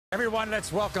Everyone,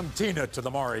 let's welcome Tina to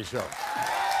the Maury Show.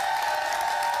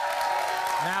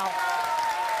 Now,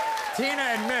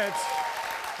 Tina admits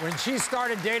when she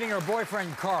started dating her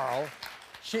boyfriend, Carl,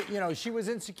 she was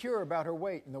insecure about her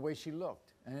weight and the way she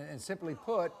looked. And simply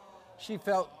put, she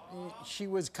felt she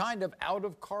was kind of out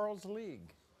of Carl's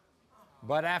league.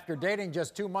 But after dating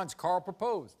just 2 months, Carl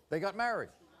proposed. They got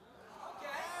married.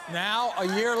 Now, a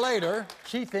year later,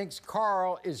 she thinks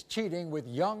Carl is cheating with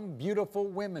young, beautiful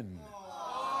women.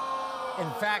 In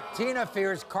fact, Tina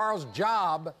fears Carl's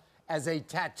job as a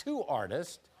tattoo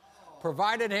artist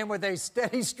provided him with a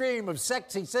steady stream of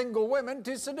sexy single women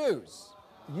to seduce.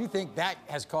 You think that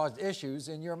has caused issues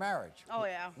in your marriage? Oh,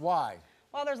 yeah. Why?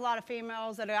 Well, there's a lot of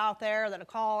females that are out there that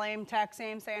call him, text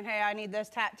him, saying, hey, I need this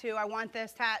tattoo, I want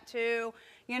this tattoo.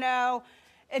 You know,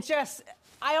 it's just,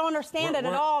 I don't understand it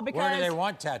at all because... Where do they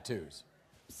want tattoos?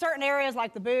 Certain areas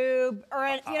like the boob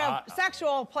or,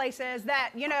 sexual places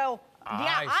that,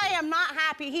 I am not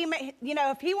happy.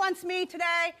 If he wants me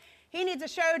today, he needs to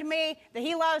show to me that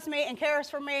he loves me and cares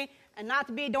for me and not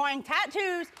to be doing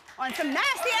tattoos on some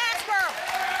nasty-ass girl.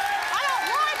 I don't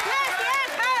like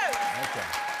nasty-ass hoes. Okay.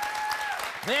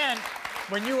 Then,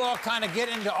 when you all kind of get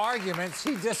into arguments,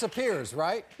 he disappears,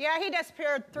 right? Yeah, he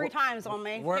disappeared three times on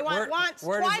me. He went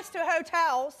twice to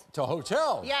hotels. To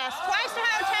hotels? Yes, twice to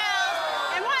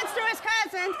hotels and once to his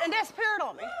cousins and disappeared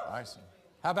on me. I see.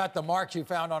 How about the marks you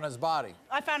found on his body?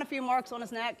 I found a few marks on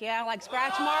his neck, yeah, like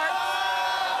scratch marks.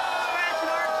 Scratch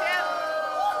marks,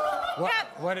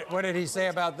 yeah. What did he say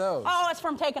about those? Oh, it's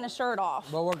from taking his shirt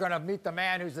off. Well, we're going to meet the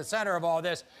man who's the center of all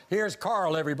this. Here's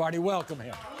Carl, everybody. Welcome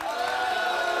him.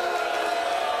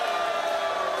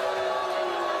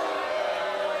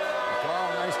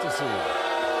 Carl, nice to see you.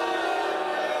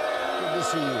 Good to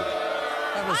see you.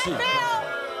 Have a seat.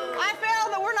 I feel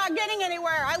that we're not getting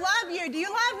anywhere. I love you. Do you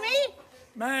love me?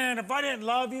 Man, if I didn't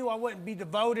love you, I wouldn't be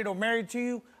devoted or married to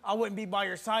you. I wouldn't be by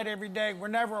your side every day. We're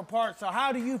never apart. So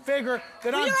how do you figure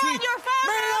that I'm cheating? You're on your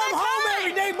phone. Man, I'm home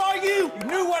every day by you. You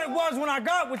knew what it was when I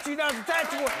got what you guys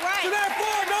attached to it. Right. So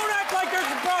therefore, don't act like you're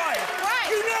surprised. Right.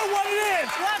 You know what it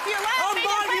is. Well, if you love me,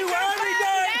 by you every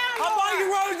day. I buy you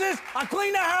roses. I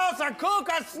clean the house. I cook.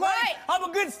 I sleep. Right. I'm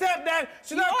a good stepdad.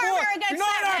 So You are a therefore, very good you're not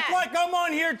stepdad. act like I'm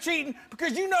on here cheating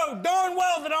because you know darn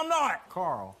well that I'm not.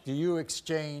 Carl, do you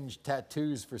exchange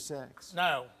tattoos for sex?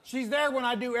 No. She's there when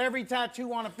I do every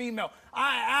tattoo on a female.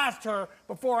 I asked her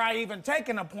before I even take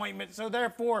an appointment, so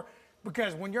therefore,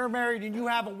 because when you're married and you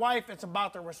have a wife, it's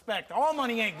about the respect. All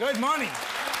money ain't good money.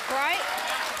 Right?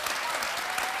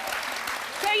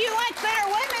 So you like better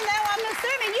women, though? I'm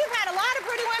assuming you've had a lot of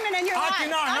pretty women in your life. I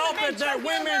cannot help it that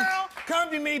women girl.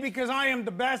 come to me because I am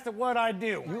the best at what I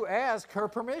do. You ask her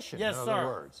permission, Yes, in sir. other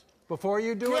words, before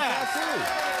you do a tattoo.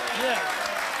 Yes.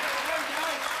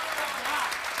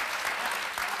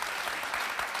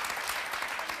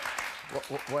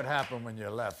 What happened when you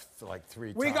left like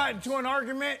 3 times? We got into an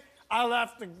argument. I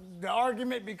left the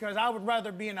argument because I would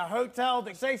rather be in a hotel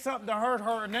than say something to hurt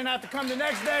her and then have to come the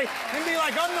next day and be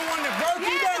like, I'm the one that broke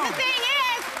you down. But the thing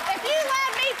is, if you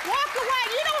love me, walk away.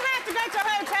 You don't have to go to a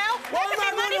hotel. Where am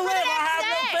I going to live? I have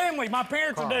no family. My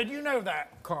parents Carl. are dead. You know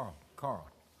that. Carl,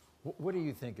 what do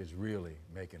you think is really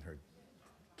making her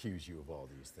accuse you of all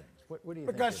these things? What do you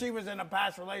think? Because she was in a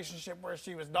past relationship where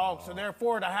she was dogged. So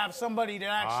therefore, to have somebody that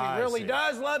actually really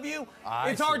does love you,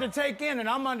 it's hard to take in, and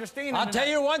I'm understanding. I'll tell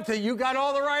you one thing. You got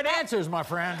all the right answers, my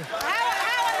friend. How about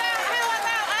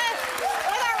us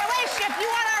with our relationship? You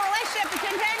want our relationship to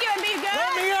continue and be good?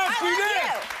 Let me ask you this.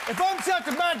 You. If I'm such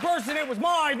a bad person, it was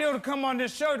my idea to come on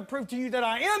this show to prove to you that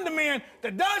I am the man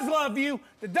that does love you,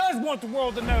 that does want the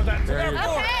world to know that. So There you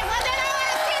therefore, Okay, well then I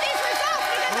want to see these results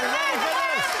because the man's out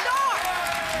the door.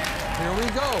 Here we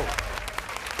go.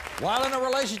 While in a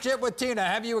relationship with Tina,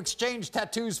 have you exchanged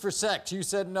tattoos for sex? You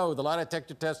said no. The lie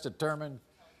detector test determined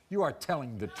you are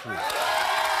telling the truth.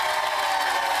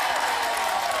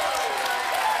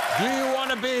 Do you want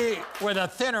to be with a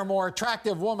thinner, more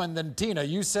attractive woman than Tina?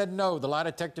 You said no. The lie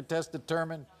detector test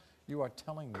determined you are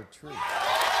telling the truth.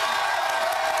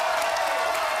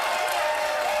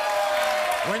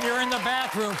 When you're in the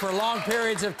bathroom for long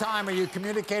periods of time, are you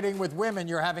communicating with women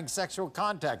you're having sexual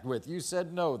contact with? You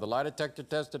said no. The lie detector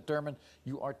test determined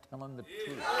you are telling the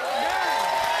truth. yeah.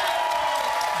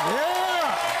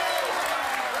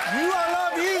 I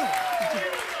love you.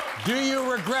 Do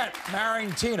you regret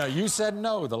marrying Tina? You said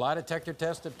no. The lie detector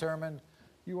test determined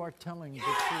you are telling the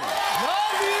truth.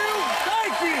 Love you.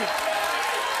 Thank you.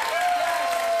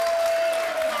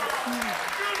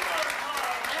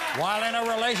 While in a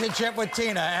relationship with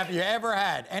Tina, have you ever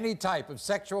had any type of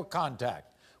sexual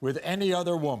contact with any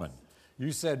other woman?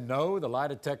 You said no. The lie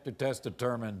detector test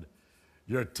determined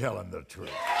you're telling the truth.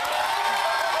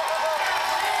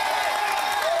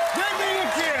 Give me a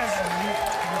kiss.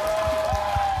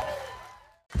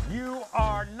 You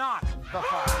are not the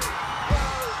father.